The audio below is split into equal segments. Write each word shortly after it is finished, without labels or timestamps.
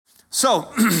So,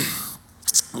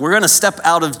 we're going to step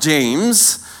out of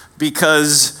James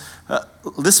because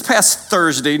this past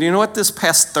Thursday, do you know what this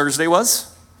past Thursday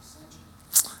was?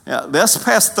 Yeah, this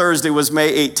past Thursday was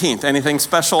May 18th. Anything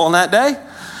special on that day?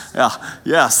 Yeah,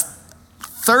 yes.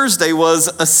 Thursday was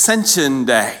Ascension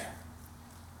Day.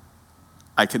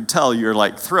 I could tell you're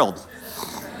like thrilled.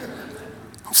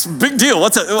 It's a big deal.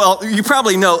 Well, you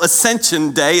probably know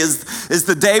Ascension Day is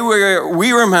the day where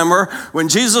we remember when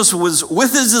Jesus was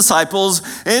with his disciples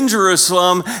in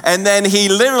Jerusalem, and then he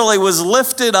literally was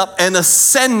lifted up and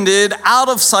ascended out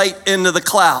of sight into the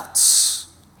clouds.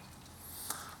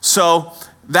 So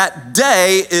that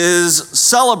day is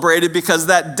celebrated because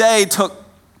that day took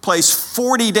place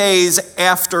 40 days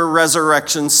after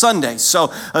Resurrection Sunday.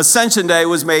 So Ascension Day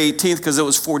was May 18th because it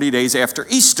was 40 days after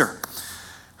Easter.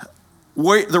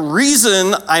 The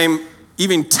reason I'm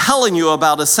even telling you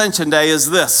about Ascension Day is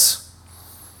this.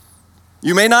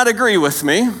 You may not agree with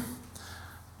me,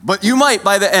 but you might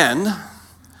by the end,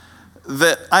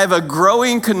 that I have a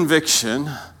growing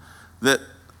conviction that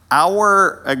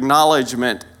our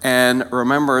acknowledgement and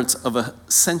remembrance of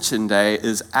Ascension Day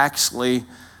is actually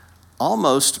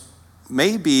almost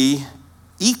maybe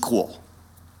equal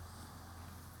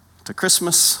to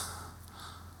Christmas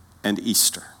and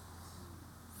Easter.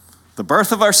 The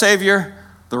birth of our Savior,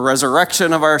 the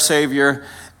resurrection of our Savior,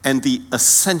 and the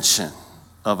ascension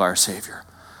of our Savior.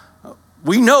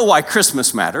 We know why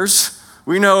Christmas matters.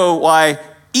 We know why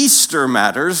Easter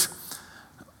matters.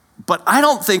 But I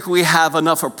don't think we have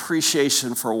enough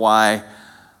appreciation for why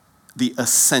the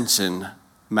ascension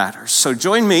matters. So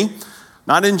join me,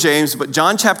 not in James, but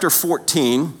John chapter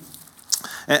 14.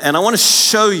 And I want to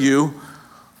show you,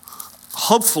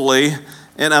 hopefully,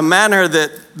 in a manner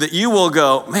that you will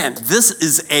go, man, this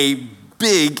is a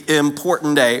big,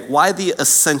 important day. Why the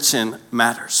ascension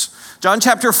matters. John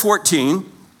chapter 14,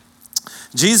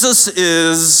 Jesus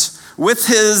is with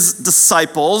his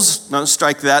disciples. Don't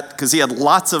strike that because he had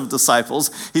lots of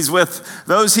disciples. He's with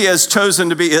those he has chosen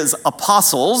to be his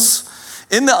apostles.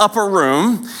 In the upper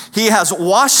room, he has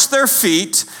washed their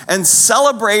feet and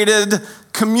celebrated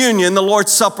communion, the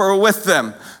Lord's Supper, with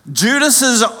them. Judas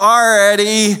has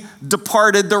already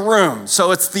departed the room. So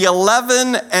it's the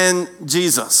 11 and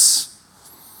Jesus.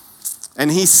 And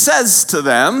he says to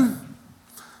them,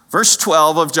 verse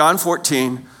 12 of John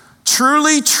 14,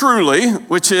 truly, truly,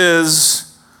 which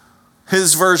is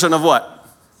his version of what?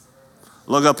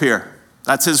 Look up here.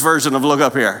 That's his version of look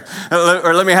up here.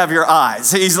 Or let me have your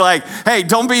eyes. He's like, hey,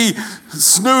 don't be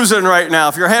snoozing right now.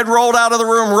 If your head rolled out of the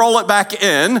room, roll it back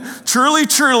in. Truly,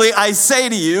 truly, I say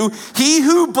to you, he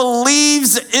who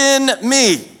believes in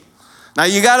me. Now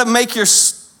you got to make your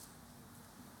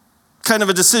kind of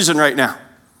a decision right now.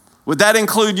 Would that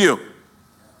include you?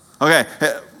 Okay.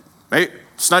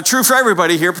 It's not true for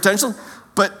everybody here, potentially.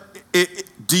 But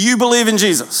do you believe in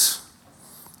Jesus?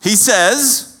 He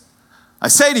says, I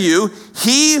say to you,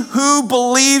 he who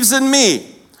believes in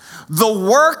me, the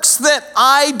works that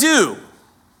I do,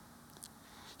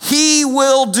 he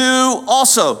will do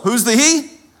also. Who's the he?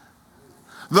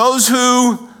 Those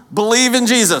who believe in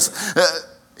Jesus.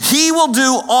 He will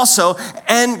do also,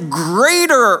 and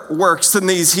greater works than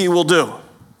these he will do.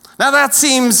 Now that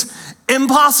seems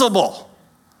impossible.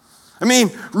 I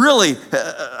mean, really,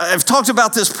 I've talked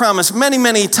about this promise many,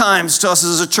 many times to us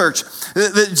as a church.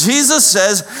 That Jesus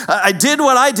says, I did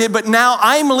what I did, but now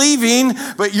I'm leaving,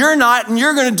 but you're not, and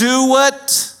you're going to do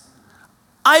what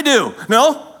I do.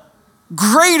 No,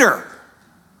 greater.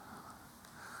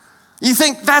 You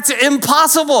think that's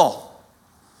impossible?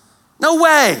 No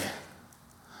way.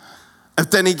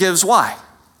 But then he gives why.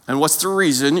 And what's the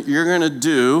reason you're going to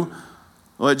do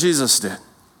what Jesus did?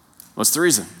 What's the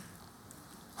reason?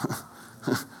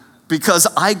 Because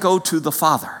I go to the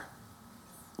Father.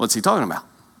 What's he talking about?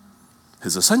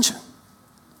 His ascension.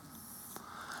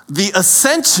 The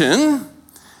ascension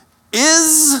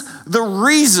is the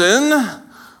reason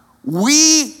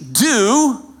we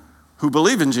do, who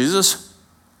believe in Jesus,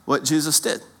 what Jesus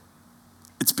did.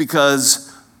 It's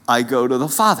because I go to the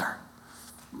Father.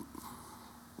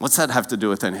 What's that have to do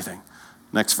with anything?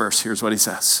 Next verse, here's what he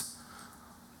says.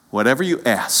 Whatever you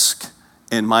ask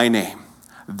in my name,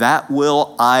 that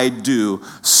will I do,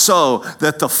 so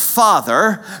that the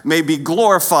Father may be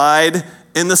glorified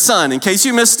in the Son. In case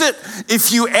you missed it,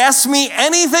 if you ask me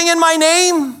anything in my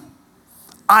name,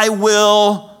 I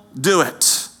will do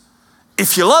it.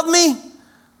 If you love me,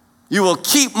 you will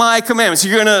keep my commandments.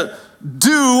 You're going to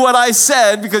do what I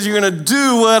said because you're going to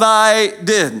do what I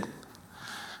did.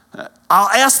 I'll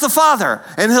ask the Father,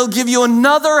 and he'll give you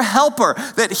another helper,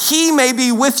 that he may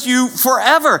be with you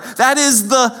forever. That is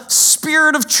the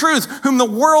Spirit of truth, whom the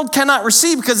world cannot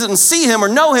receive because it doesn't see him or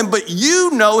know him, but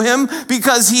you know him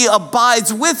because he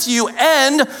abides with you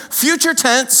and, future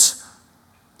tense,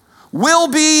 will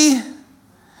be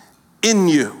in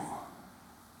you.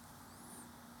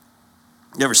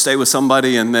 You ever stay with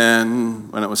somebody and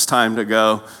then when it was time to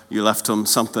go, you left them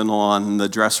something on the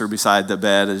dresser beside the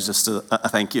bed as just a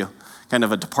thank you? Kind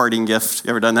of a departing gift. You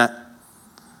ever done that?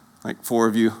 Like 4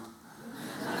 of you?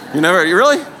 You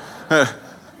really?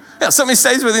 Yeah, somebody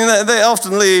stays with you, they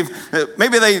often leave.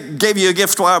 Maybe they gave you a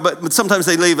gift while, but sometimes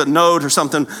they leave a note or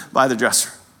something by the dresser.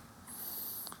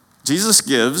 Jesus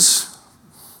gives,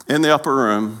 in the upper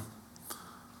room,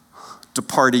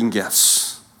 departing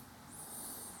gifts.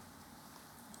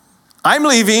 I'm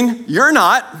leaving, you're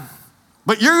not.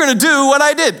 But you're going to do what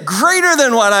I did, greater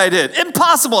than what I did.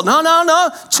 Impossible. No.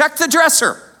 Check the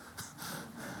dresser.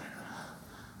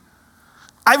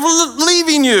 I'm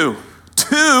leaving you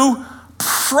 2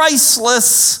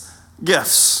 priceless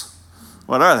gifts.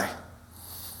 What are they?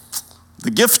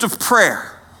 The gift of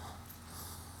prayer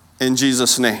in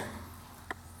Jesus' name.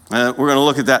 We're going to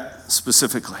look at that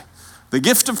specifically. The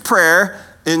gift of prayer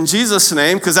in Jesus'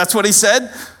 name, because that's what he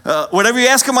said. Whatever you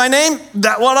ask in my name,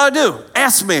 that's what I'll do.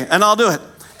 Ask me, and I'll do it.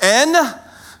 And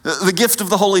the gift of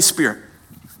the Holy Spirit.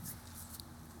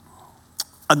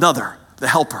 Another, the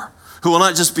helper, who will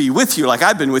not just be with you like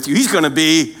I've been with you. He's going to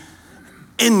be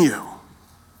in you.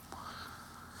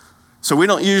 So we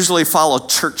don't usually follow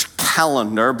church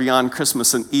calendar beyond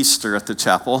Christmas and Easter at the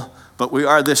chapel, but we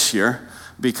are this year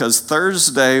because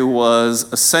Thursday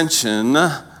was Ascension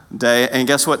Day, and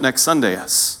guess what next Sunday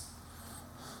is?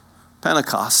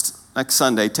 Pentecost. Next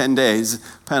Sunday, 10 days,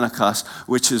 Pentecost,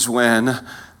 which is when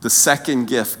the second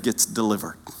gift gets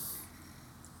delivered.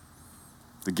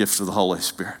 The gift of the Holy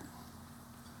Spirit.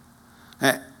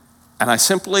 And I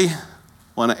simply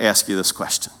want to ask you this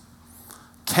question.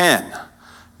 Can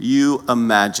you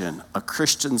imagine a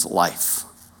Christian's life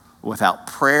without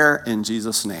prayer in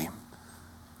Jesus' name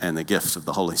and the gift of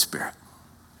the Holy Spirit?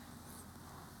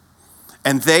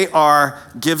 And they are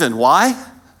given. Why?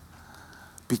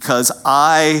 Because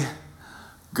I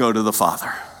go to the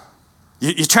Father.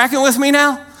 You tracking with me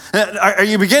now? Are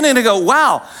you beginning to go,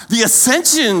 wow, the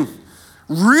ascension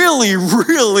really,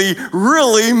 really,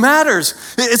 really matters.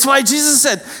 It's why Jesus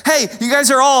said, hey, you guys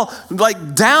are all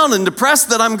like down and depressed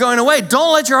that I'm going away.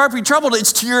 Don't let your heart be troubled.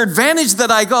 It's to your advantage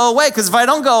that I go away, because if I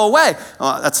don't go away,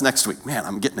 that's next week. Man,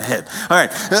 I'm getting ahead. All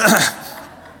right.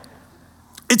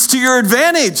 It's to your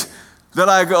advantage that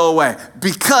I go away,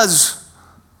 because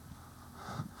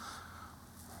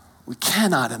we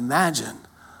cannot imagine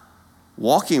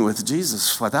walking with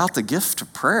Jesus without the gift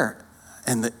of prayer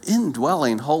and the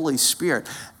indwelling Holy Spirit.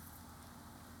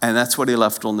 And that's what he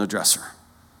left on the dresser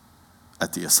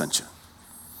at the Ascension.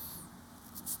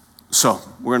 So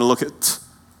we're going to look at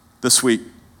this week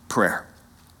prayer.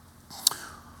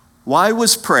 Why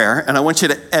was prayer, and I want you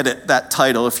to edit that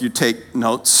title if you take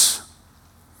notes.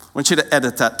 I want you to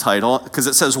edit that title because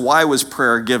it says, why was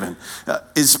prayer given?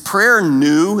 Is prayer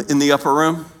new in the upper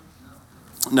room?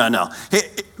 No.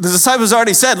 The disciples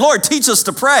already said, Lord, teach us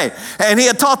to pray. And he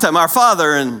had taught them, our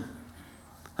Father in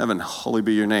heaven, holy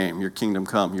be your name, your kingdom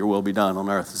come, your will be done on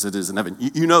earth as it is in heaven.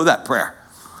 You know that prayer.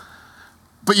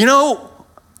 But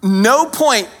no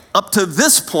point up to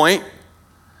this point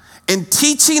in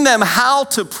teaching them how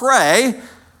to pray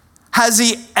has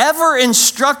he ever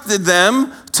instructed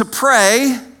them to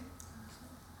pray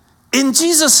in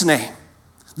Jesus' name.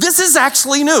 This is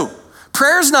actually new.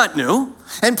 Prayer is not new.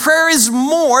 And prayer is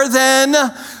more than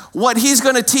what he's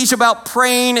going to teach about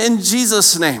praying in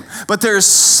Jesus' name. But there's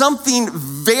something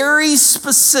very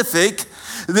specific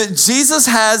that Jesus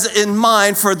has in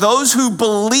mind for those who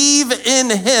believe in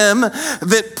him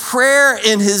that prayer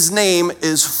in his name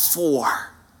is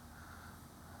for.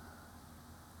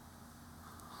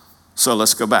 So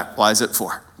let's go back. Why is it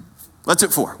for? What's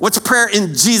it for? What's prayer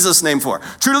in Jesus' name for?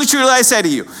 Truly, truly, I say to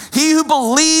you, he who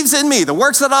believes in me, the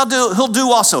works that I'll do, he'll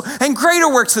do also. And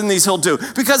greater works than these he'll do,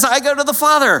 because I go to the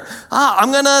Father.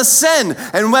 I'm going to ascend.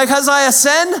 And because I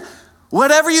ascend,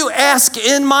 whatever you ask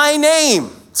in my name.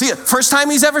 See, first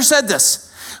time he's ever said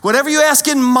this. Whatever you ask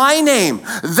in my name,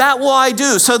 that will I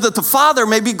do, so that the Father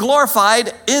may be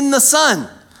glorified in the Son.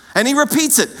 And he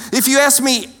repeats it. If you ask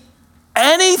me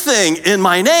anything in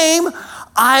my name,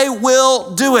 I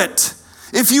will do it.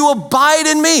 If you abide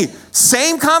in me,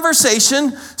 same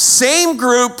conversation, same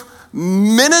group,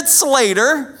 minutes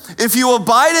later, if you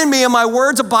abide in me and my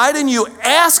words abide in you,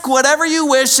 ask whatever you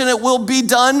wish and it will be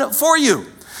done for you.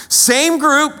 Same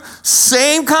group,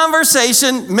 same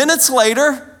conversation. Minutes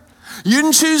later, you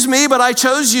didn't choose me, but I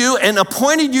chose you and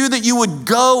appointed you that you would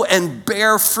go and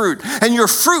bear fruit, and your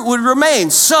fruit would remain,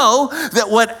 so that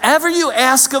whatever you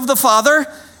ask of the Father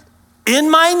in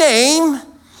my name,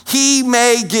 he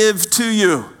may give to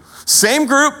you. Same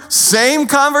group, same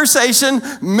conversation.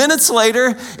 Minutes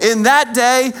later, in that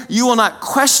day, you will not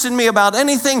question me about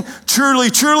anything. Truly,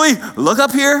 truly, look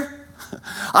up here.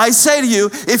 I say to you,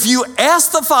 if you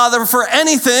ask the Father for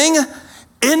anything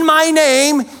in my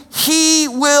name, he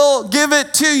will give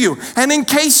it to you. And in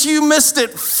case you missed it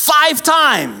 5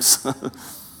 times, the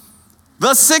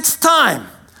 6th time,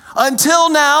 until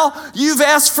now, you've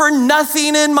asked for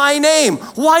nothing in my name.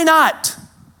 Why not?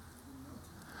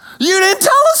 You didn't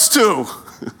tell us to.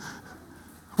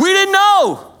 We didn't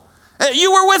know.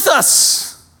 You were with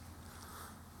us.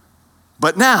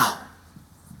 But now,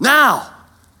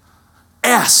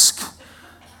 ask,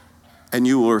 and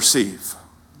you will receive,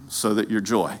 so that your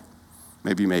joy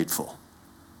may be made full.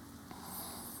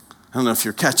 I don't know if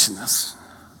you're catching this,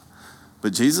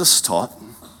 but Jesus taught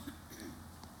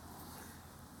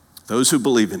those who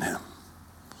believe in him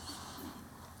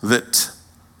that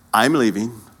I'm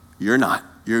leaving, you're not.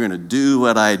 You're going to do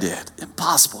what I did.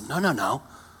 Impossible. No.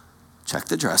 Check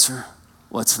the dresser.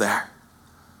 What's there?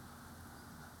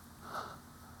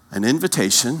 An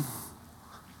invitation,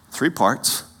 3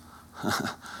 parts,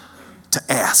 to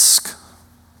ask.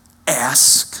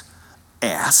 Ask.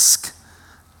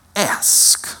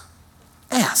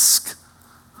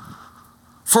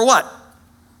 For what?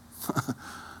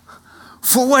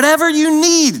 For whatever you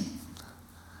need.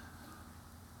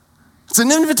 It's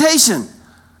an invitation.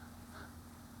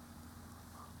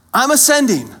 I'm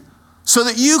ascending so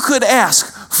that you could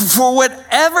ask for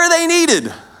whatever they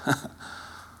needed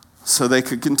so they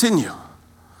could continue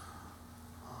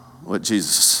what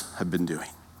Jesus had been doing.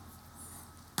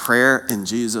 Prayer in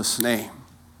Jesus' name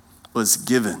was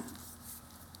given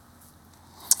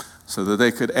so that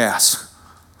they could ask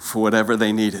for whatever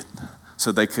they needed,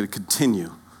 so they could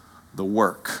continue the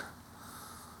work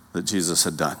that Jesus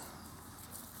had done.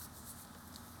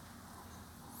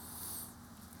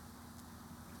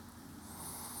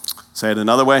 Say it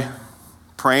another way.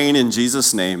 Praying in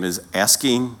Jesus' name is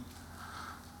asking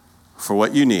for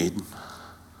what you need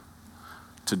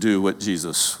to do what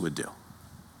Jesus would do.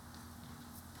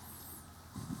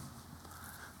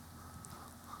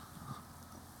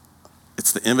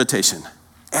 It's the invitation.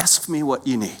 Ask me what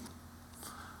you need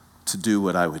to do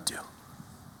what I would do.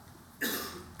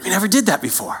 We never did that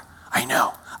before. I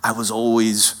know. I was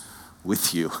always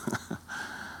with you.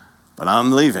 But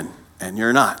I'm leaving, and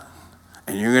you're not.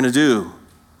 And you're going to do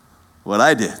what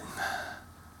I did.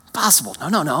 Possible.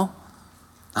 No.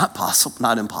 Not possible,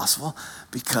 not impossible,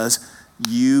 because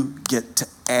you get to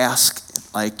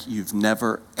ask like you've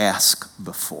never asked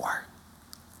before.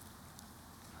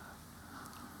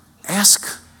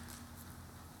 Ask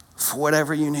for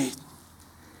whatever you need.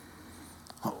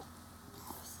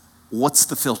 What's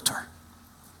the filter?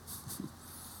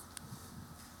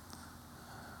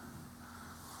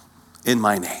 In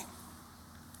my name.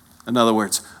 In other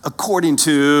words, according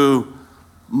to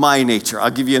my nature.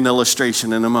 I'll give you an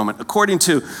illustration in a moment. According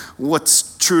to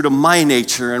what's true to my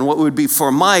nature and what would be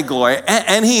for my glory.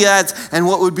 And he adds, and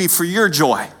what would be for your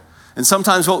joy. And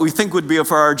sometimes what we think would be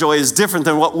for our joy is different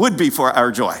than what would be for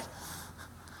our joy.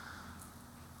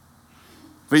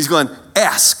 But he's going,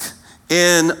 ask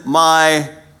in my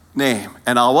name.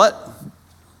 And I'll what?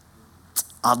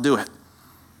 I'll do it.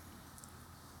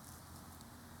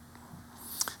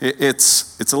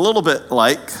 It's a little bit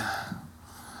like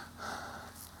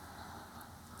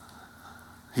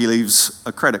he leaves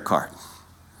a credit card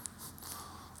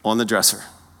on the dresser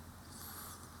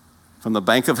from the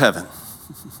bank of heaven.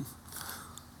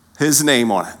 His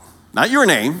name on it. Not your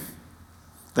name.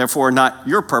 Therefore, not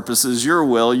your purposes, your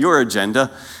will, your agenda.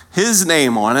 His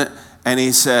name on it. And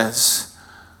he says,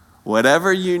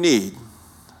 whatever you need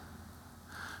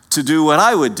to do what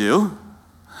I would do,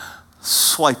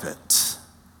 swipe it.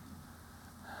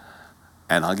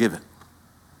 And I'll give it.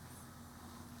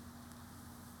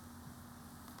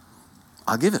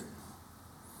 I'll give it.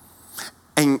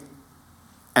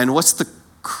 And what's the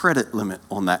credit limit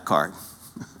on that card?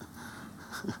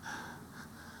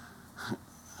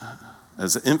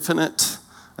 As infinite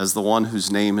as the one whose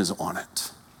name is on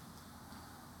it.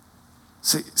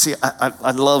 See,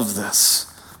 I love this.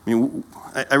 I mean,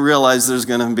 I realize there's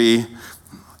going to be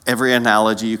every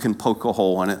analogy, you can poke a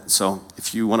hole in it. So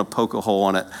if you want to poke a hole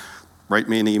in it, write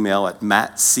me an email at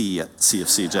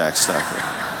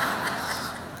mattc@cfcjax.com.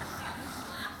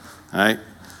 All right?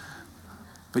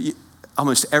 But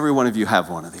almost every one of you have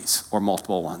one of these, or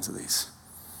multiple ones of these.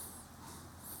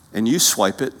 and you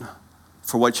swipe it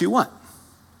for what you want.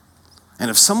 And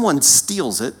if someone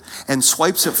steals it and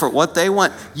swipes it for what they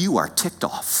want, you are ticked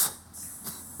off.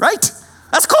 Right?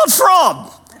 That's called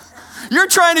fraud. You're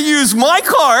trying to use my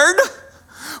card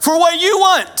for what you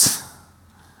want.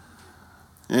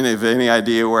 Any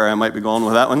idea where I might be going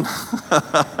with that one?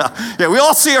 Yeah, we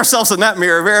all see ourselves in that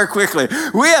mirror very quickly.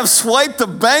 We have swiped the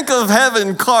Bank of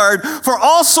Heaven card for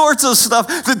all sorts of stuff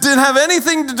that didn't have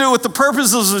anything to do with the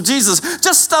purposes of Jesus.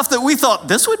 Just stuff that we thought,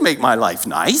 this would make my life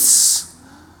nice.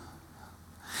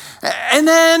 And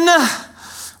then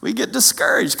we get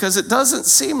discouraged because it doesn't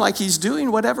seem like he's doing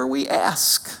whatever we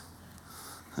ask.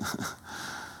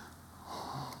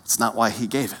 It's not why he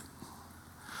gave it.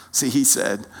 See, he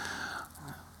said,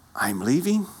 I'm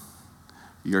leaving,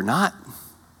 you're not,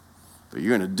 but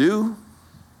you're going to do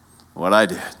what I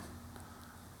did,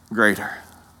 greater.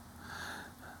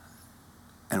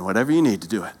 And whatever you need to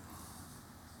do it,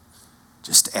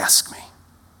 just ask me.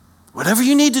 Whatever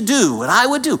you need to do, what I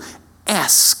would do,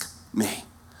 ask me.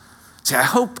 See, I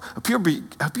hope you're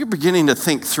beginning to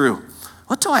think through,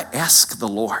 what do I ask the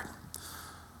Lord?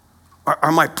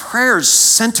 Are my prayers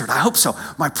centered? I hope so.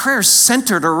 My prayers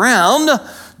centered around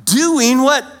doing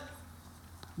what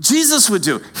Jesus would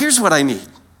do. Here's what I need.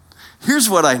 Here's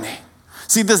what I need.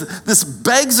 See, this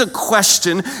begs a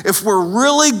question. If we're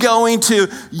really going to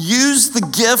use the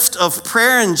gift of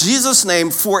prayer in Jesus' name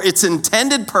for its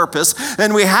intended purpose,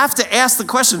 then we have to ask the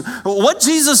question, what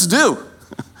Jesus do?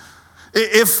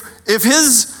 If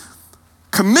his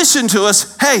commission to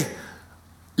us, hey,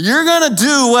 you're going to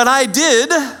do what I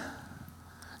did,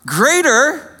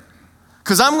 greater,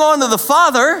 because I'm going to the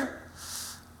Father,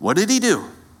 what did he do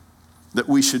that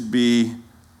we should be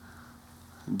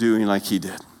doing like he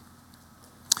did?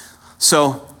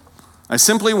 So I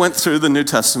simply went through the New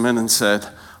Testament and said,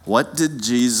 what did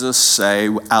Jesus say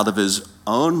out of his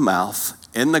own mouth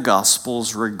in the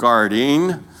Gospels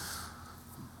regarding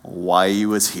why he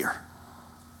was here?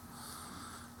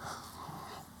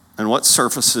 And what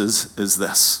surfaces is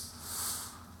this?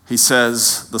 He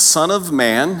says, the Son of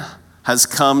Man has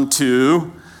come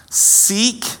to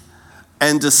seek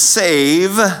and to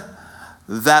save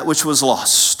that which was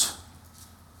lost.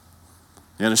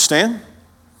 You understand?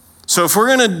 So if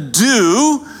we're going to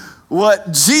do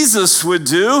what Jesus would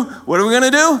do, what are we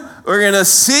going to do? We're going to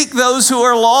seek those who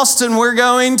are lost and we're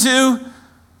going to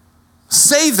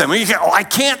save them. You can't, I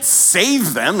can't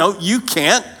save them. No, you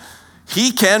can't.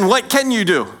 He can. What can you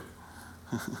do?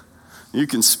 You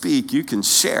can speak, you can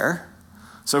share.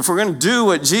 So if we're going to do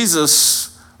what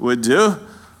Jesus would do,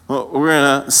 well, we're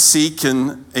going to seek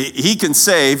and he can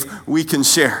save, we can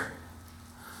share.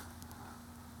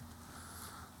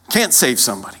 Can't save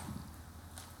somebody.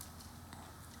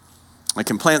 I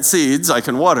can plant seeds, I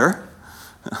can water.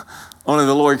 Only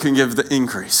the Lord can give the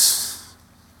increase.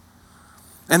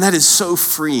 And that is so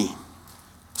freeing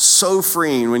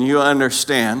when you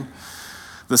understand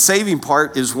the saving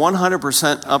part is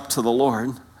 100% up to the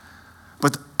Lord,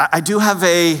 but I do have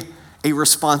a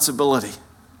responsibility.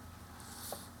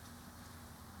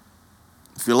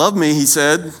 If you love me, he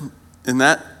said, in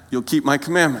that you'll keep my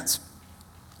commandments.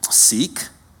 Seek,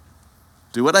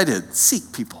 do what I did,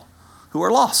 seek people who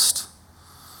are lost.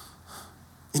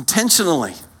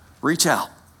 Intentionally reach out,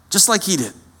 just like he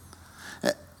did,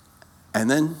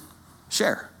 and then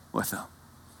share with them.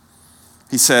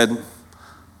 He said,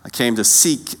 I came to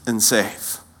seek and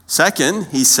save. Second,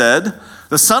 he said,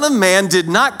 the Son of Man did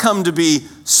not come to be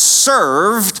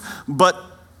served, but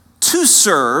to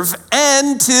serve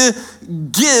and to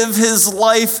give his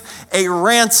life a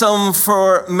ransom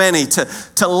for many,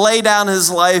 to lay down his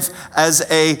life as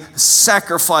a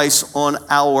sacrifice on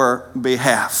our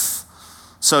behalf.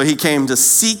 So he came to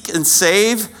seek and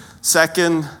save.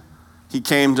 Second, he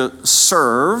came to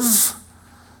serve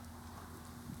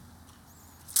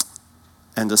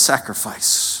and to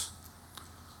sacrifice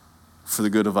for the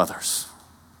good of others.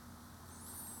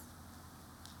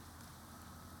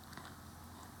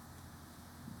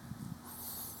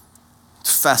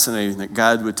 It's fascinating that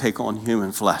God would take on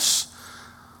human flesh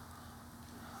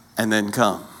and then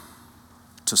come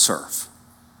to serve.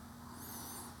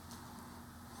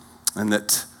 And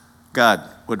that God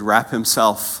would wrap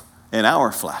himself in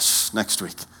our flesh next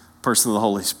week, person of the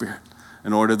Holy Spirit,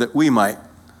 in order that we might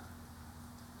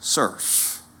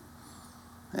serve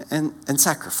and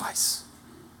sacrifice.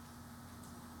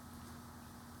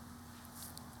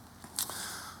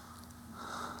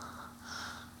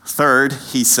 Third,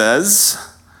 he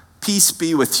says, peace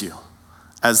be with you.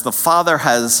 As the Father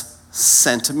has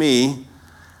sent me,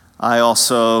 I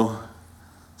also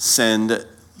send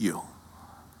you.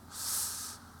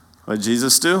 What did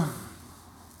Jesus do?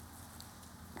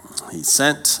 He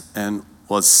sent and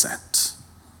was sent.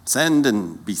 Send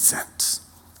and be sent.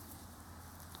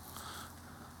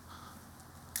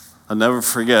 I'll never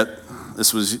forget,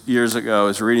 this was years ago, I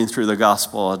was reading through the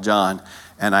Gospel of John,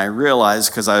 and I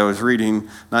realized, because I was reading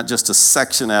not just a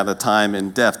section at a time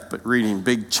in depth, but reading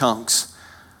big chunks,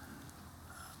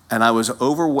 and I was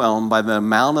overwhelmed by the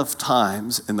amount of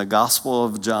times in the Gospel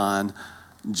of John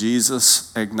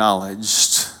Jesus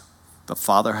acknowledged, the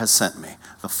Father has sent me.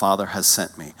 The Father has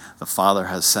sent me. The Father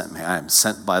has sent me. I am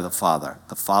sent by the Father.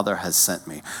 The Father has sent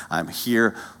me. I'm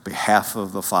here on behalf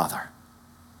of the Father.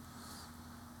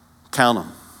 Count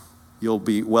them. You'll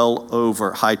be well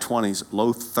over high 20s,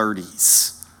 low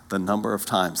 30s, the number of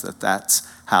times that's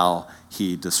how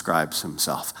he describes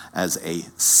himself, as a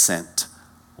sent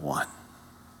one.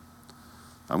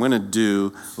 I'm going to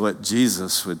do what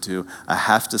Jesus would do. I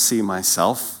have to see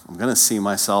myself. I'm going to see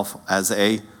myself as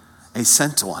a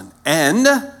sent one. And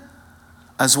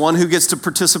as one who gets to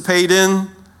participate in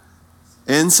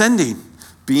sending.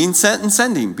 Being sent and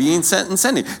sending. Being sent and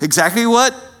sending. Exactly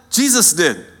what Jesus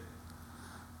did.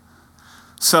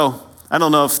 So, I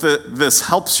don't know if this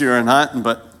helps you or not,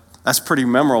 but that's pretty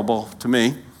memorable to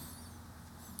me.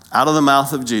 Out of the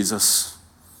mouth of Jesus,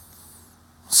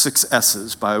 6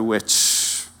 S's by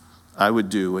which I would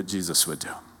do what Jesus would do.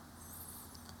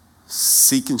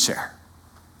 Seek and share.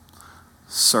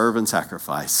 Serve and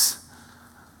sacrifice.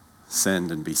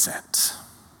 Send and be sent.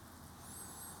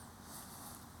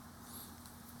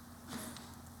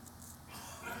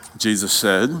 Jesus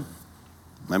said,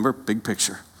 remember, big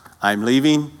picture. I'm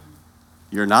leaving,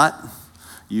 you're not.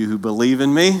 You who believe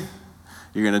in me,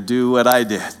 you're going to do what I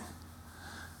did.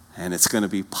 And it's going to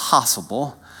be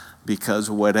possible because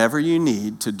whatever you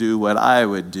need to do what I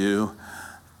would do,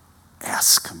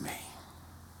 ask me.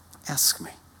 Ask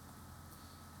me.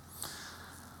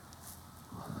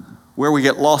 Where we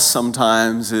get lost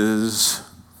sometimes is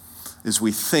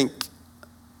we think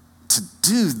to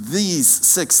do these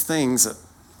 6 things, I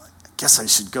guess I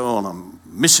should go on a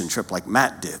mission trip like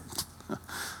Matt did.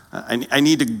 I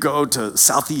need to go to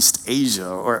Southeast Asia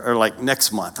or like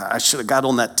next month. I should have got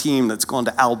on that team that's going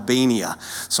to Albania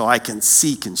so I can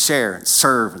seek and share and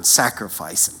serve and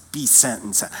sacrifice and be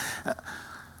sent.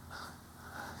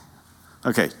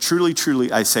 Okay, truly,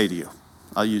 truly, I say to you,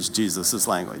 I'll use Jesus'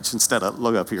 language instead of,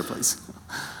 look up here, please.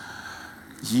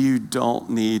 You don't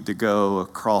need to go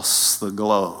across the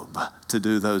globe to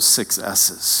do those 6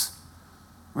 S's.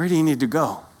 Where do you need to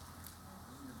go?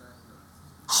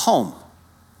 Home.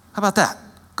 How about that?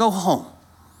 Go home.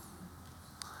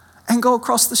 And go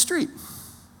across the street.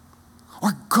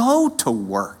 Or go to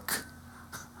work.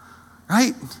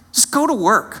 Right? Just go to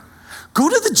work. Go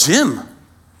to the gym.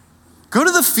 Go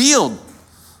to the field.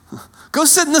 Go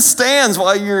sit in the stands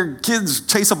while your kids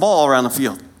chase a ball around the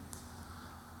field.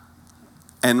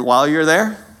 And while you're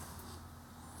there,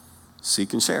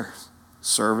 seek and share.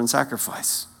 Serve and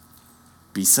sacrifice.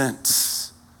 Be sent.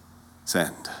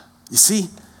 Send. You see,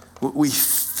 we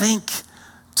think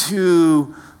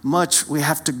too much we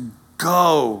have to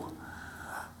go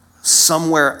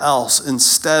somewhere else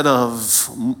instead of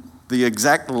the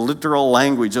exact literal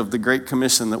language of the Great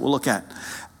Commission that we'll look at.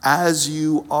 As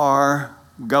you are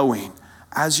going,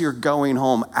 as you're going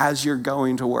home, as you're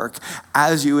going to work,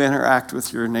 as you interact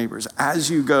with your neighbors, as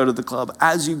you go to the club,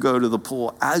 as you go to the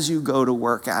pool, as you go to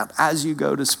work out, as you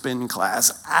go to spin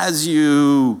class, as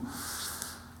you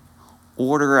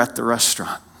order at the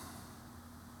restaurant,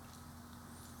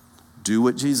 do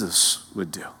what Jesus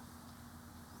would do.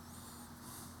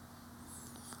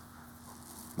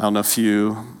 I don't know if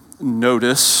you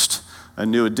noticed a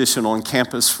new addition on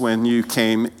campus when you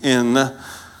came in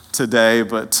today,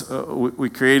 but we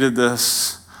created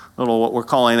this little, what we're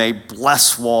calling a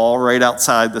bless wall right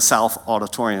outside the South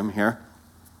Auditorium here.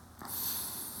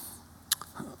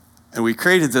 And we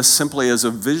created this simply as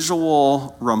a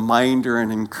visual reminder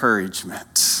and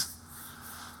encouragement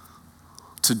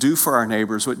to do for our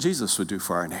neighbors what Jesus would do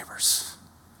for our neighbors.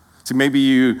 See, maybe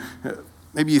you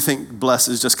think bless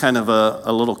is just kind of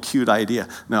a little cute idea.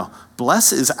 No,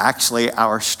 bless is actually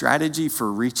our strategy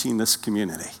for reaching this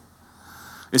community.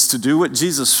 It's to do what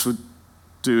Jesus would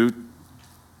do,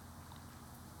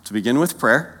 to begin with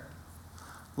prayer.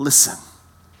 Listen.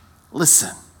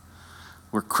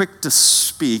 We're quick to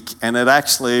speak, and it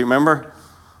actually, remember,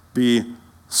 be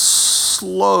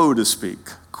slow to speak,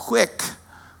 quick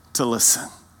to listen.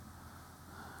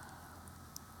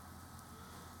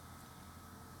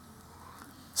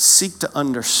 Seek to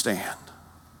understand.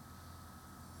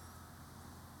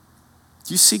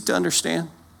 Do you seek to understand?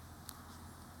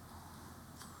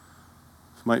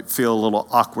 Might feel a little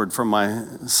awkward from my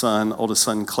oldest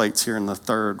son Clates here in the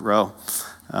 3rd row.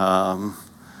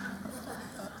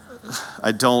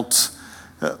 I don't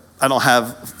have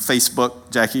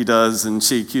Facebook. Jackie does, and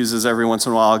she accuses every once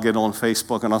in a while I'll get on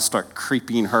Facebook and I'll start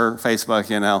creeping her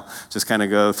Facebook, just kind of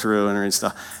go through and read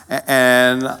stuff.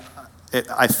 And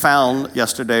I found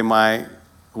yesterday my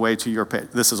way to your page.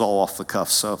 This is all off the cuff,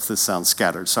 so if this sounds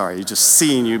scattered, sorry. Just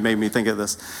seeing you made me think of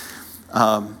this.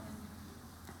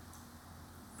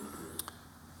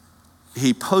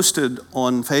 He posted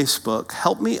on Facebook,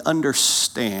 help me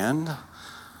understand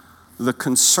the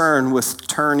concern with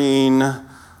turning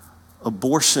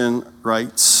abortion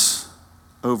rights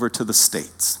over to the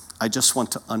states. I just want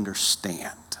to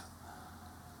understand.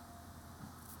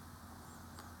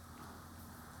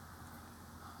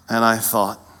 And I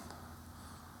thought,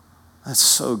 that's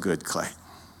so good, Clay,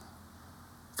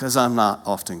 because I'm not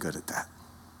often good at that.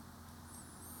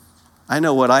 I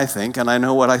know what I think, and I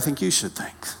know what I think you should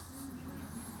think.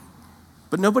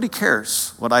 But nobody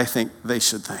cares what I think they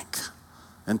should think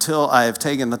until I have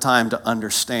taken the time to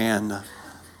understand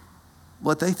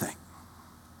what they think.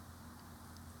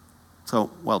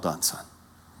 So, well done, son.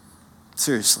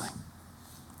 Seriously.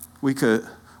 We could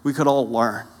all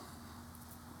learn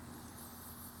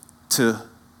to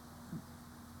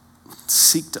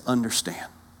seek to understand.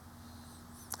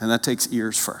 And that takes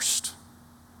ears first.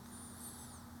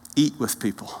 Eat with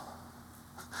people.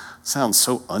 Sounds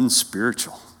so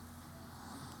unspiritual.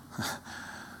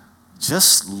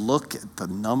 Just look at the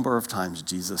number of times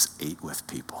Jesus ate with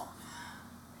people.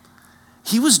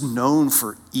 He was known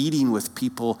for eating with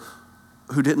people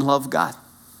who didn't love God.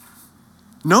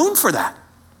 Known for that.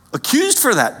 Accused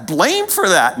for that. Blamed for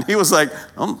that. And he was like,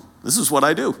 this is what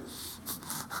I do.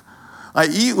 I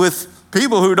eat with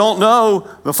people who don't know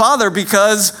the Father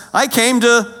because I came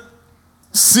to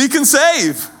seek and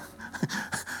save.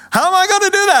 How am I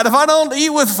going to do that if I don't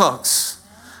eat with folks?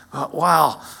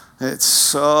 Wow, it's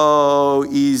so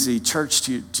easy. Church,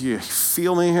 do you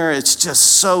feel me here? It's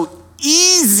just so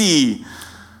easy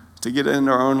to get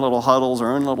into our own little huddles,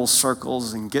 our own little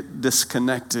circles, and get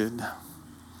disconnected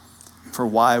for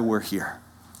why we're here.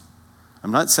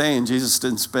 I'm not saying Jesus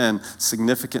didn't spend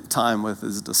significant time with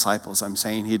his disciples. I'm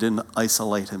saying he didn't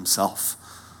isolate himself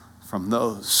from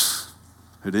those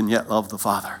who didn't yet love the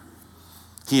Father.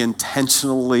 He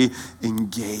intentionally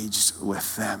engaged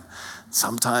with them.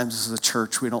 Sometimes as a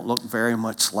church, we don't look very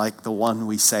much like the one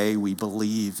we say we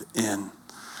believe in.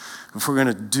 If we're going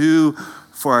to do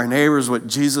for our neighbors what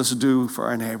Jesus do for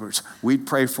our neighbors, we'd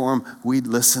pray for them, we'd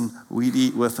listen, we'd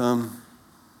eat with them.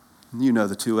 You know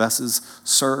the 2 S's,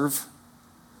 serve.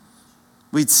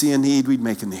 We'd see a need, we'd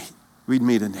make a need. We'd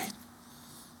meet a need.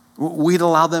 We'd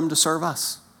allow them to serve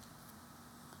us.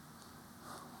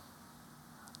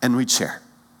 And we'd share.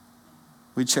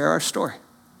 We'd share our story.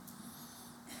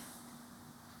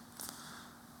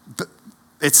 But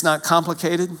it's not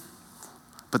complicated,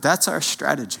 but that's our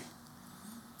strategy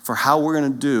for how we're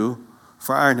going to do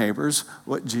for our neighbors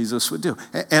what Jesus would do.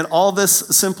 And all this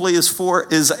simply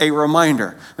is a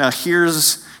reminder. Now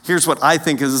here's what I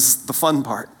think is the fun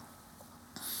part.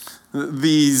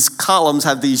 These columns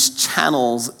have these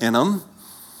channels in them,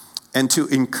 and to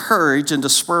encourage and to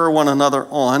spur one another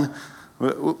on,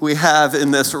 we have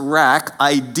in this rack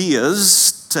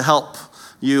ideas to help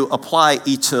you apply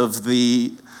each of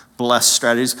the blessed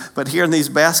strategies. But here in these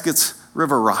baskets,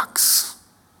 river rocks.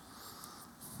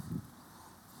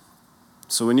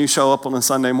 So when you show up on a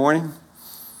Sunday morning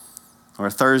or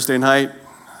a Thursday night,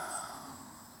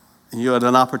 and you had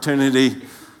an opportunity.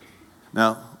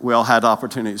 Now, we all had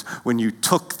opportunities. When you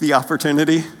took the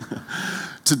opportunity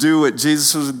to do what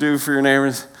Jesus would do for your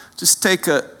neighbors, just take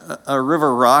a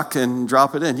river rock and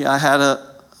drop it in. Yeah, I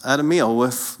had a meal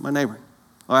with my neighbor,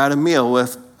 or I had a meal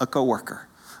with a coworker,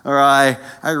 or I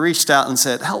reached out and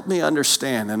said, help me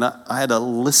understand, and I had a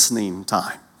listening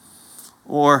time.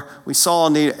 Or we saw a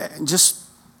need,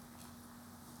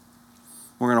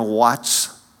 we're going to watch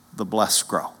the blessed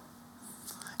grow.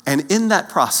 And in that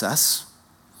process,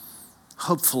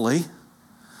 hopefully,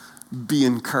 be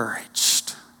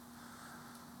encouraged.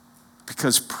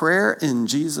 Because prayer in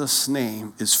Jesus'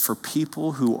 name is for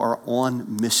people who are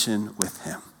on mission with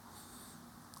him.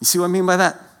 You see what I mean by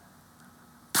that?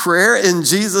 Prayer in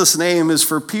Jesus' name is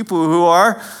for people who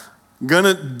are going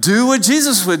to do what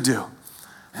Jesus would do.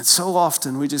 And so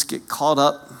often we just get caught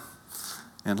up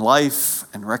in life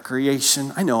and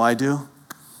recreation. I know I do.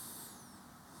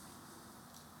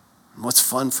 And what's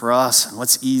fun for us and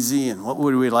what's easy and what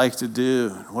would we like to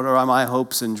do and what are my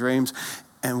hopes and dreams.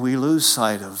 And we lose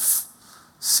sight of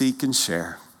seek and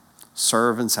share,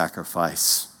 serve and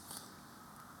sacrifice,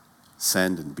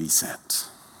 send and be sent.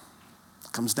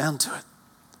 It comes down to it.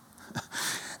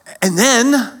 And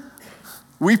then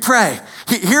we pray.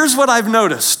 Here's what I've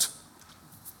noticed.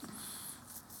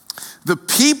 The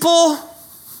people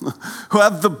who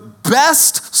have the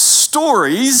best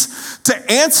stories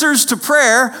to answers to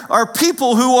prayer are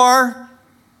people who are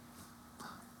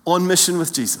on mission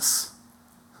with Jesus.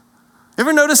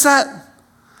 Ever notice that?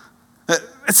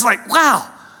 It's like,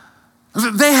 wow,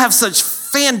 they have such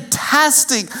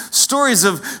fantastic stories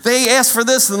of they asked for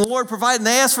this and the Lord provided, and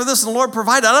they asked for this and the Lord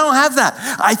provided. I don't have that.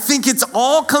 I think it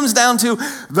all comes down to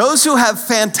those who have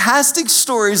fantastic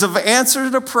stories of answer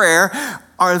to prayer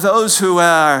are those who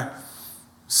are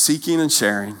seeking and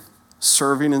sharing,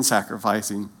 serving and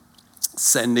sacrificing,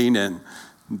 sending and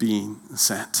being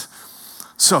sent.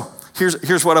 So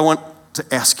here's what I want to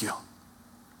ask you.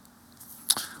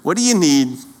 What do you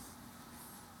need?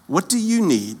 What do you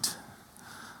need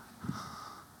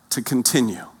to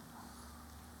continue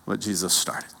what Jesus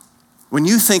started? When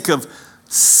you think of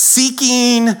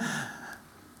seeking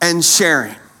and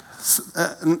sharing,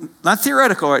 not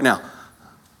theoretical right now,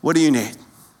 what do you need?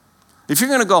 If you're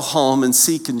going to go home and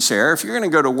seek and share, if you're going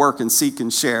to go to work and seek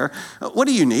and share, what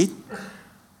do you need?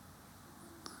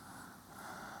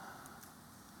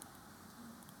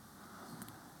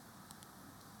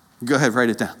 Go ahead, write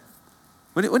it down.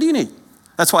 What do you need?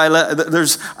 That's why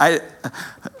that's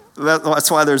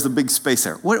why there's the big space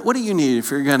there. What do you need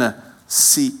if you're going to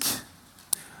seek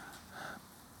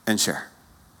and share?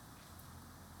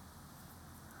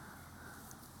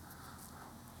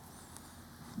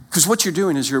 Because what you're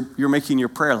doing is you're making your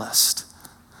prayer list.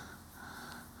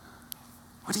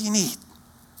 What do you need?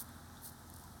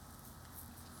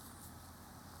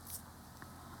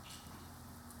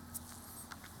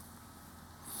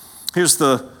 Here's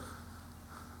the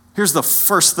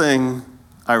first thing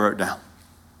I wrote down.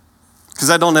 Because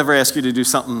I don't ever ask you to do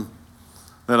something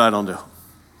that I don't do.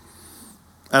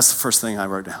 That's the first thing I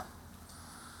wrote down.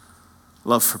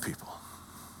 Love for people.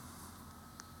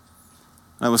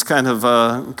 I was kind of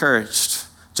encouraged.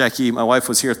 Jackie, my wife,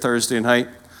 was here Thursday night,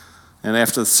 and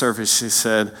after the service, she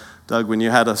said, Doug, when you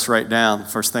had us write down, the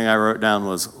first thing I wrote down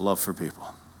was love for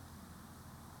people.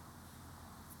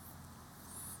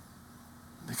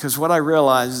 Because what I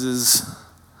realized is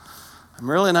I'm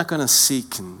really not going to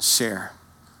seek and share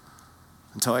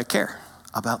until I care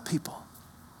about people.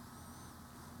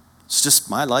 It's just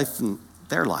my life and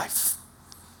their life.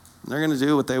 They're going to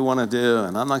do what they want to do,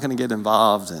 and I'm not going to get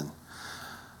involved.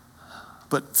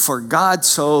 But for God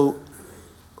so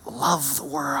loved the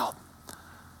world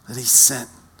that he sent.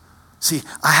 See,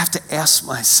 I have to ask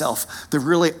myself the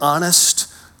really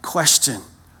honest question.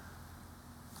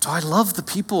 Do I love the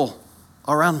people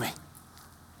around me?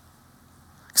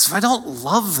 Because if I don't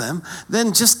love them, then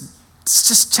it's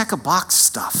just check a box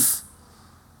stuff.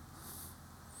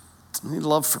 I need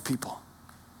love for people.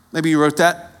 Maybe you wrote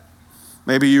that.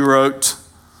 Maybe you wrote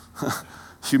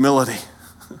humility.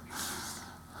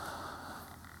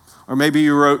 Or maybe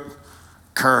you wrote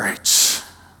courage.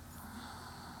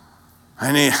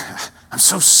 I'm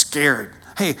so scared.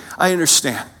 Hey, I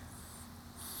understand.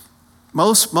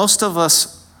 Most of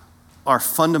us are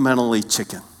fundamentally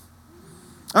chicken.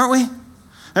 Aren't we?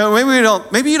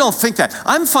 Maybe you don't think that.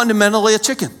 I'm fundamentally a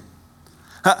chicken.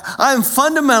 I'm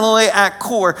fundamentally at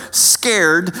core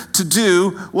scared to do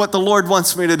what the Lord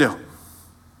wants me to do.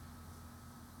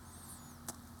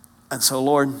 And so,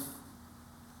 Lord,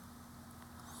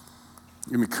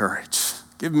 give me courage.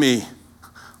 Give me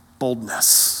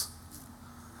boldness.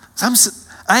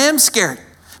 I am scared.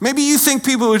 Maybe you think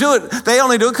people who do it, they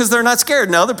only do it because they're not scared.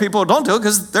 And other people don't do it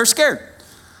because they're scared.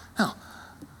 No.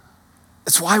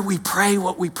 It's why we pray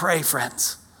what we pray,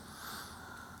 friends.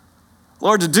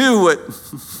 Lord, to do what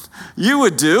you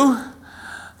would do,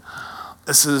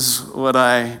 this is what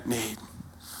I need.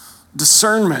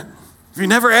 Discernment. If you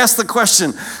never ask the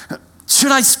question,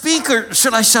 should I speak or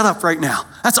should I shut up right now?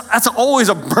 That's always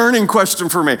a burning question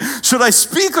for me. Should I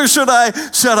speak or should I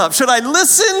shut up? Should I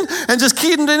listen and just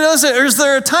keep into this? Or is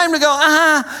there a time to go,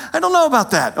 I don't know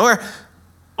about that? Or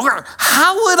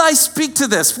how would I speak to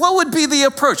this? What would be the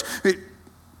approach?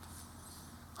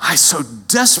 I so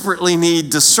desperately need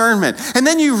discernment. And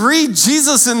then you read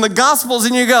Jesus in the Gospels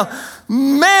and you go,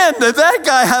 man, did that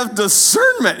guy have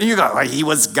discernment? And you go, well, he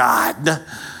was God.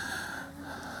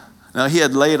 Now, he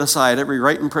had laid aside every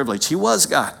right and privilege. He was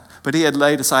God, but he had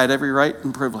laid aside every right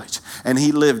and privilege. And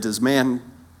he lived as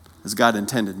God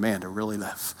intended man to really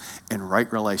live, in right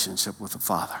relationship with the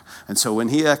Father. And so when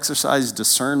he exercised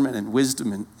discernment and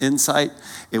wisdom and insight,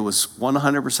 it was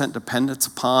 100% dependence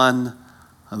upon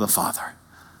the Father.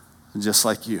 And just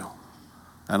like you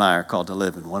and I are called to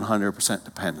live in 100%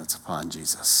 dependence upon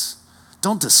Jesus.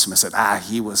 Don't dismiss it.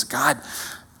 He was God.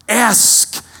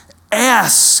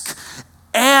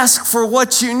 Ask for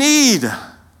what you need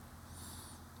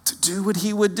to do what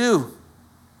he would do.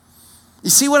 You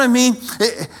see what I mean?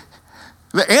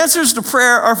 The answers to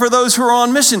prayer are for those who are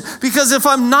on mission. Because if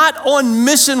I'm not on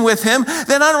mission with him,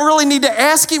 then I don't really need to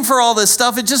ask him for all this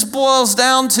stuff. It just boils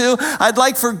down to, I'd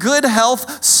like for good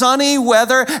health, sunny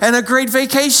weather, and a great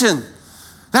vacation.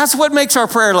 That's what makes our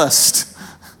prayer list.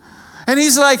 And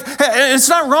he's like, hey, it's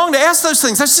not wrong to ask those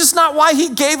things. That's just not why he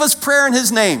gave us prayer in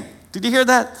his name. Did you hear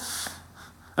that?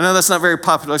 I know that's not very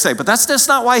popular to say, but that's just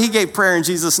not why he gave prayer in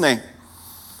Jesus' name.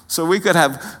 So we could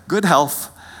have good health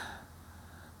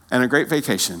and a great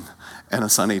vacation and a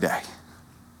sunny day.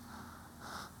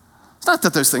 It's not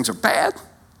that those things are bad.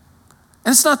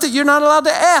 And it's not that you're not allowed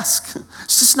to ask.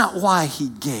 It's just not why he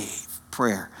gave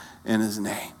prayer in his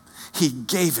name. He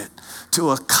gave it to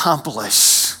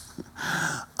accomplish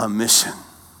a mission,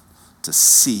 to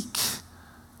seek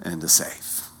and to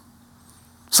save.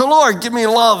 So Lord, give me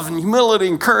love and humility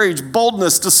and courage,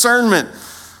 boldness, discernment,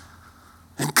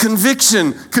 and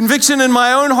conviction. Conviction in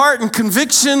my own heart, and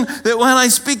conviction that when I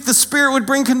speak, the Spirit would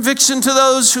bring conviction to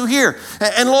those who hear.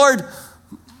 And Lord,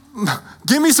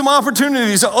 give me some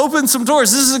opportunities to open some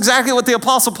doors. This is exactly what the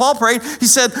Apostle Paul prayed. He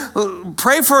said,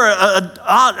 pray for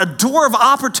a door of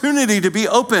opportunity to be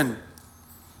open.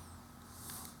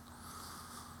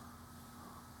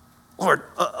 Lord,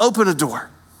 open a door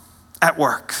at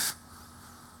work.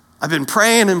 I've been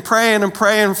praying and praying and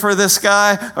praying for this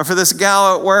guy or for this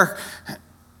gal at work,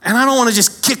 and I don't want to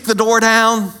just kick the door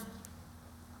down.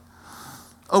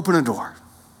 Open a door.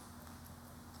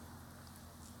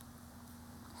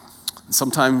 And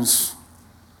sometimes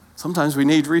we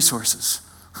need resources.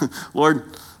 Lord,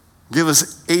 give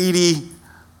us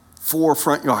 84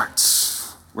 front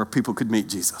yards where people could meet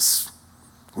Jesus.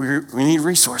 We need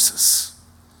resources.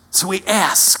 So we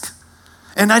ask.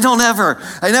 And I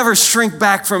never shrink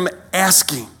back from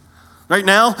asking. Right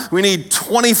now, we need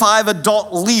 25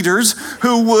 adult leaders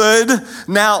who would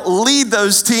now lead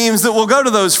those teams that will go to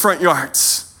those front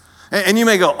yards. And you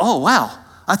may go, oh, wow,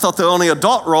 I thought the only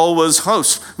adult role was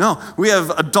host. No, we have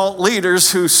adult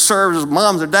leaders who serve as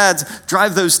moms or dads,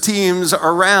 drive those teams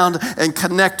around and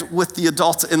connect with the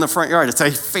adults in the front yard. It's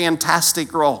a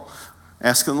fantastic role.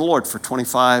 Asking the Lord for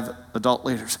 25 adult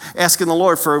leaders. Asking the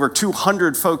Lord for over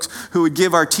 200 folks who would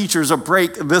give our teachers a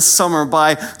break this summer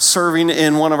by serving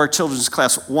in one of our children's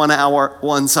class 1 hour,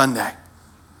 one Sunday.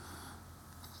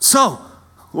 So,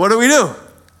 what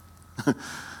do?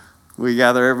 We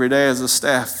gather every day as a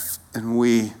staff and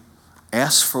we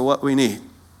ask for what we need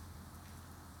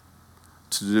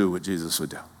to do what Jesus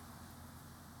would do.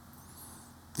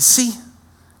 You see,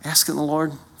 asking the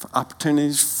Lord for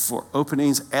opportunities, for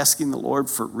openings, asking the Lord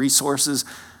for resources,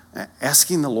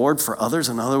 asking the Lord for others.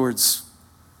 In other words,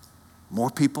 more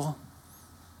people,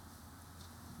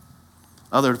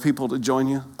 other people to join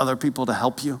you, other people to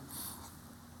help you.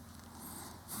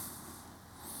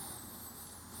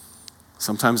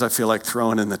 Sometimes I feel like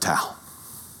throwing in the towel.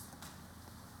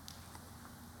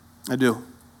 I do.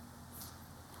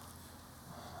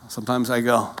 Sometimes I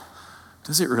go,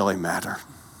 does it really matter?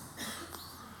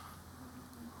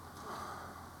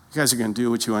 You guys are going to do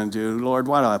what you want to do. Lord,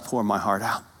 why do I pour my heart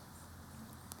out?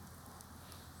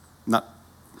 Not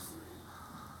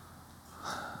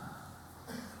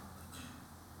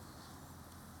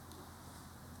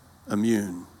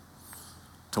immune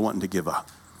to wanting to give up.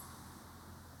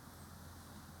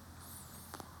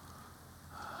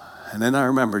 And then I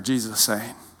remember Jesus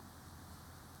saying,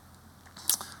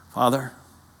 Father,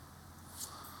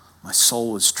 my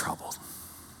soul is troubled.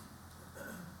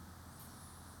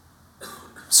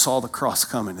 Saw the cross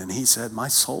coming, and he said, my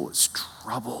soul is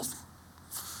troubled.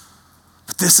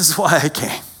 But this is why I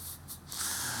came.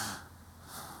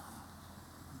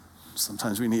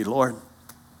 Sometimes we need, Lord,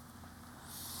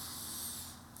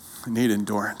 I need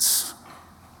endurance.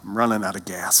 I'm running out of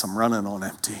gas. I'm running on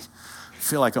empty. I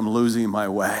feel like I'm losing my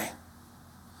way.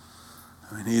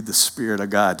 I need the Spirit of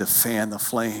God to fan the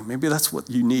flame. Maybe that's what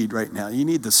you need right now. You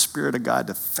need the Spirit of God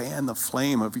to fan the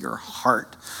flame of your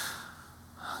heart.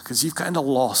 Because you've kind of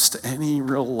lost any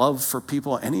real love for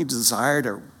people, any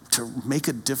desire to make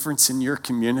a difference in your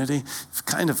community. You've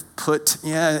kind of put,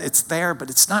 yeah, it's there, but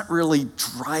it's not really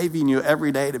driving you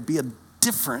every day to be a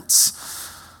difference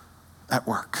at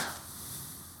work.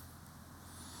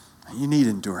 You need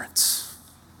endurance.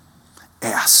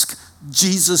 Ask.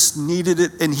 Jesus needed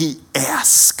it, and he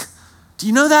asked. Do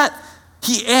you know that?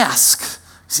 He asked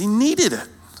because he needed it.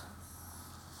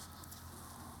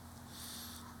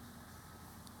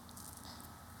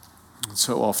 And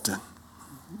so often,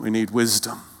 we need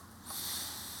wisdom.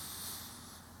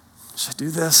 Should I do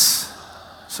this?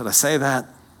 Should I say that?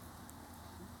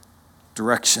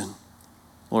 Direction.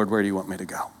 Lord, where do you want me to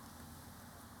go?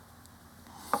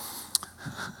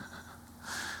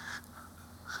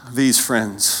 these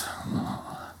friends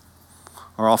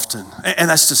are often, and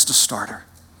that's just a starter,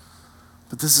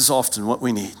 but this is often what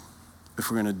we need if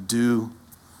we're going to do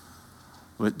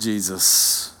what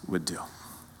Jesus would do.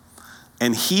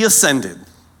 And he ascended.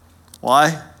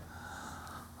 Why?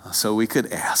 So we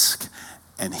could ask,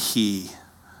 and he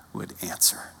would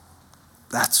answer.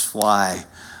 That's why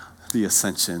the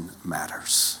ascension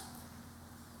matters.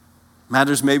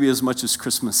 Matters maybe as much as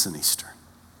Christmas and Easter.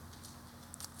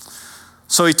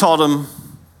 So he taught them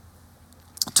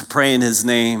to pray in his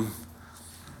name.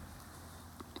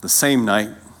 The same night,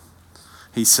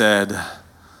 he said,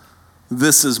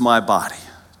 "This is my body.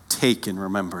 Take in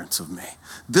remembrance of me.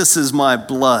 This is my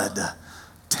blood.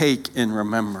 Take in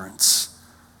remembrance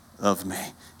of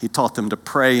me." He taught them to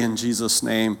pray in Jesus'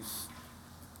 name,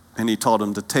 and he taught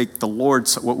them to take the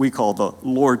Lord's, what we call the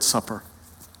Lord's Supper,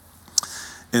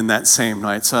 in that same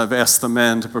night. So I've asked the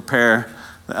men to prepare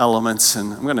the elements,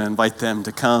 and I'm going to invite them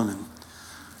to come.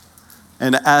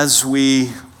 And as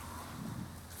we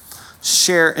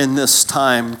share in this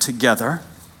time together,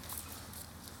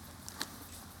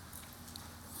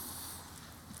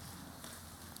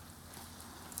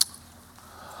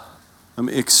 let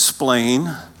me explain,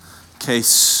 in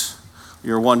case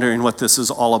you're wondering what this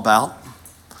is all about.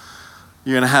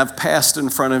 You're going to have passed in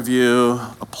front of you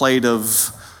a plate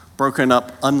of broken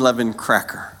up unleavened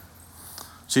cracker.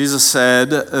 Jesus said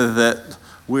that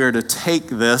we are to take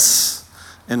this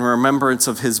in remembrance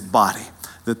of his body,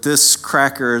 that this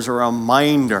cracker is a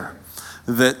reminder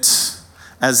that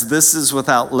as this is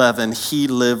without leaven, he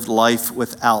lived life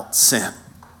without sin.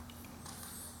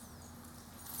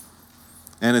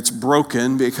 And it's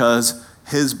broken because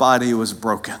his body was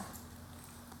broken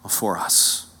for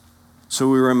us. So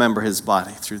we remember his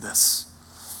body through this.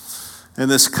 And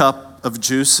this cup of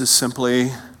juice is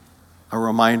simply a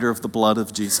reminder of the blood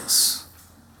of Jesus,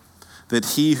 that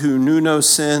he who knew no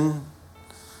sin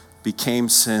became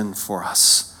sin for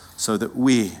us, so that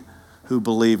we who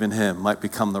believe in him might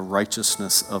become the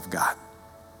righteousness of God.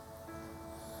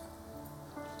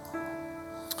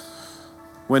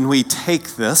 When we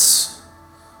take this,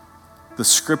 the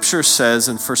scripture says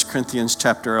in 1 Corinthians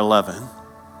chapter 11,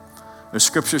 the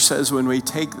scripture says when we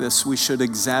take this, we should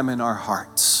examine our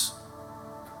hearts.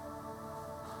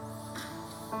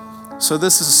 So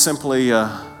this is simply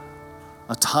a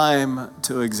time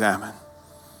to examine.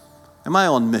 Am I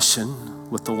on mission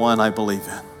with the one I believe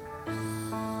in?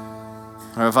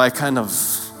 Or have I kind of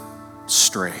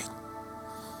strayed?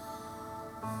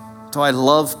 Do I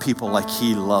love people like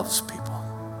he loves people?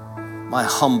 Am I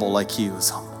humble like he was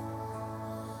humble?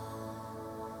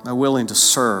 Am I willing to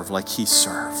serve like he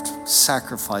served?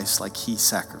 Sacrifice like he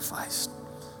sacrificed?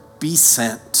 Be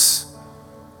sent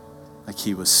like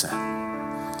he was sent?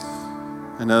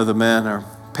 I know the men are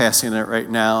passing it right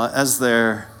now. As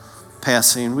they're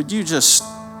passing, would you just,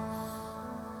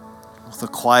 with a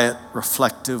quiet,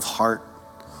 reflective heart,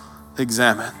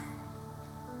 examine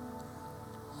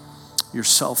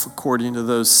yourself according to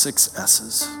those 6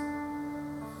 S's?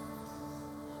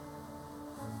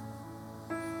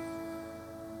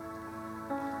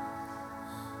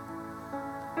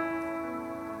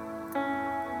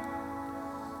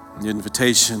 The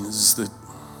invitation is that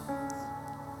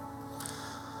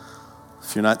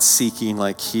if you're not seeking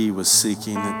like he was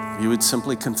seeking, that you would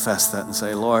simply confess that and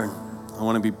say, Lord, I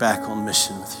want to be back on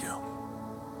mission with you.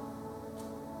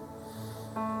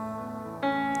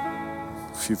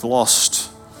 If you've lost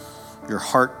your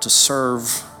heart to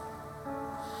serve,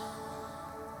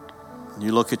 and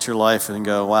you look at your life and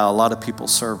go, wow, a lot of people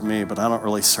serve me, but I don't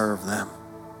really serve them.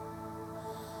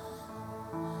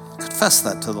 Confess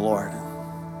that to the Lord.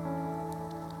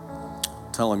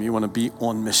 Tell him you want to be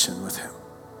on mission with him.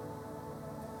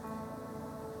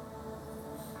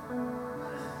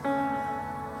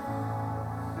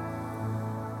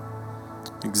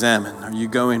 Examine. Are you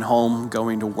going home,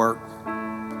 going to work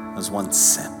as one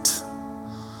sent?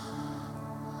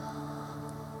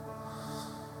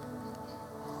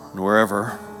 And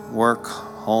wherever, work,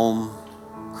 home,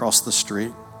 across the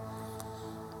street,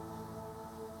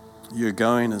 you're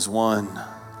going as one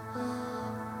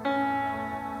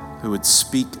who would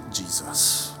speak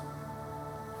Jesus.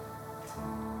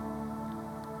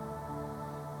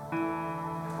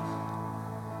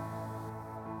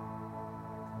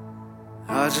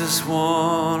 I just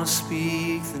want to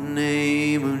speak the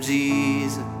name of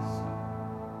Jesus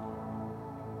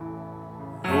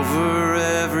over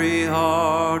every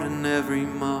heart and every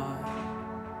mind.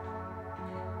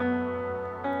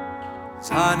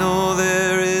 'Cause I know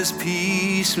there is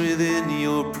peace within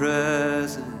your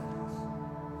presence.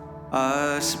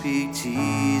 I speak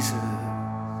Jesus.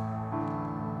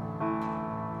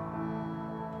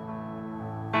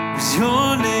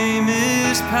 Your name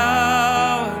is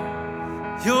power.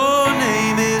 Your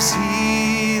name is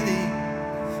healing.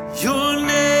 Your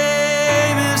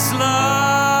name is life.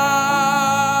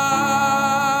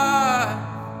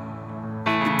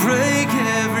 You break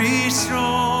every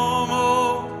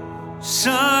stronghold,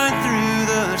 shine through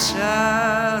the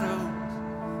shadows,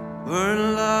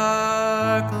 burn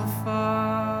like a fire.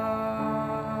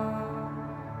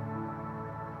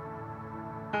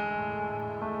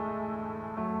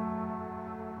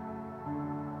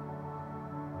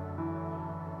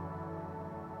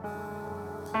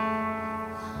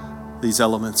 These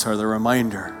elements are the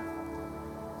reminder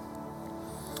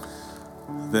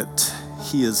that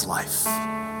He is life.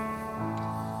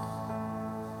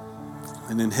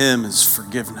 And in Him is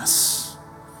forgiveness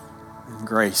and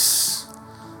grace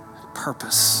and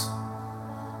purpose,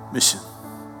 mission.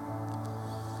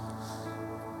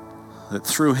 That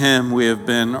through Him we have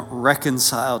been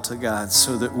reconciled to God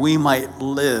so that we might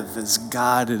live as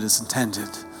God it is intended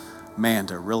man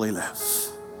to really live,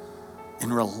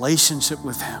 in relationship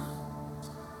with Him,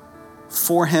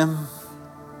 for Him,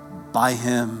 by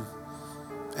Him,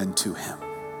 and to Him.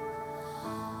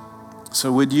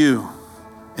 So would you,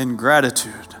 in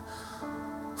gratitude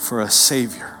for a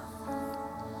Savior,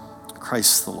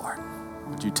 Christ the Lord,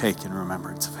 would you take in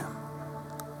remembrance of Him?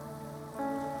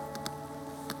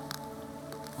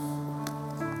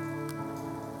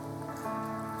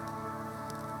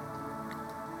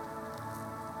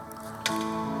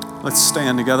 Let's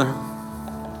stand together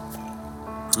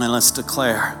and let's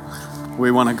declare we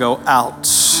want to go out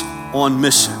on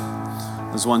mission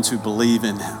as ones who believe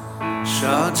in Him.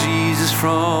 Shout Jesus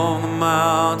from the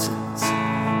mountains,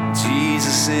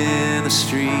 Jesus in the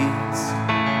streets,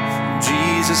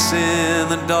 Jesus in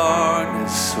the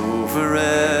darkness over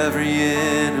every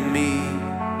enemy.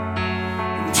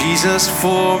 Jesus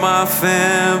for my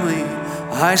family,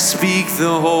 I speak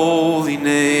the holy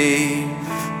name,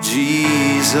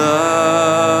 Jesus.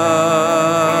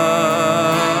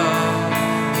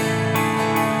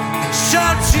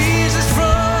 Shout Jesus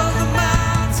from the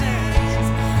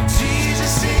mountains,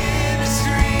 Jesus in the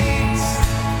streets,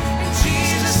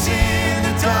 Jesus in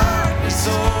the darkness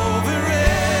over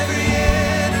every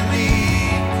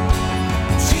enemy.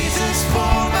 Jesus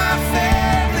for my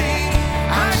family,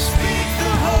 I speak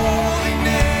the holy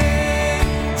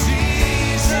name,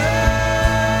 Jesus.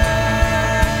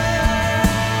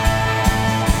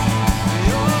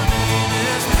 Your name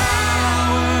is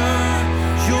power,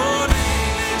 your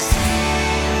name is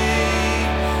healing,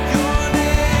 your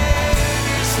name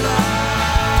is life.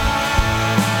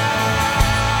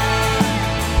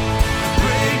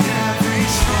 Break every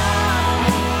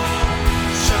stronghold,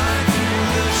 shine through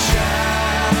the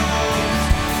shadows,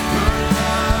 burn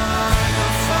like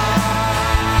a fire.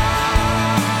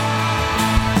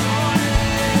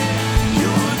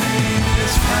 Your name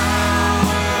is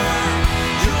power,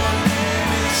 your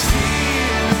name is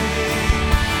healing,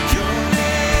 your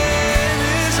name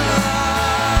is life.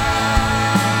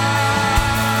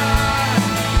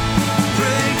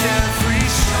 Break every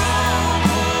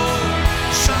stronghold,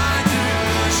 shine through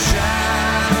the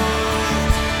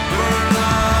shadows, burn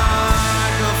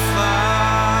like a fire.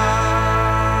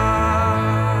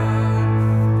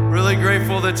 Really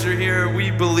grateful that you're here.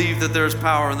 We believe that there's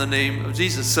power in the name of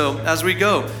Jesus. So as we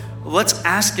go, let's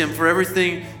ask Him for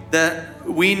everything that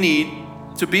we need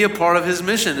to be a part of His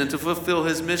mission and to fulfill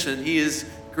His mission. He is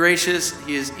gracious.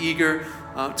 He is eager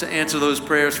to answer those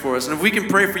prayers for us. And if we can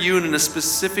pray for you in a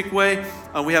specific way,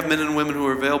 we have men and women who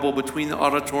are available between the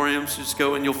auditoriums. Just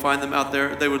go and you'll find them out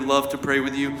there. They would love to pray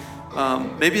with you.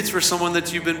 Maybe it's for someone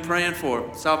that you've been praying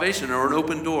for, salvation or an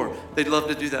open door. They'd love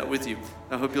to do that with you.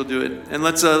 I hope you'll do it. And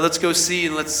let's go see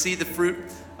and let's see the fruit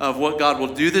of what God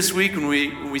will do this week when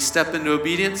we step into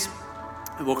obedience.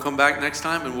 And we'll come back next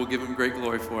time and we'll give Him great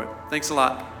glory for it. Thanks a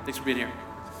lot. Thanks for being here.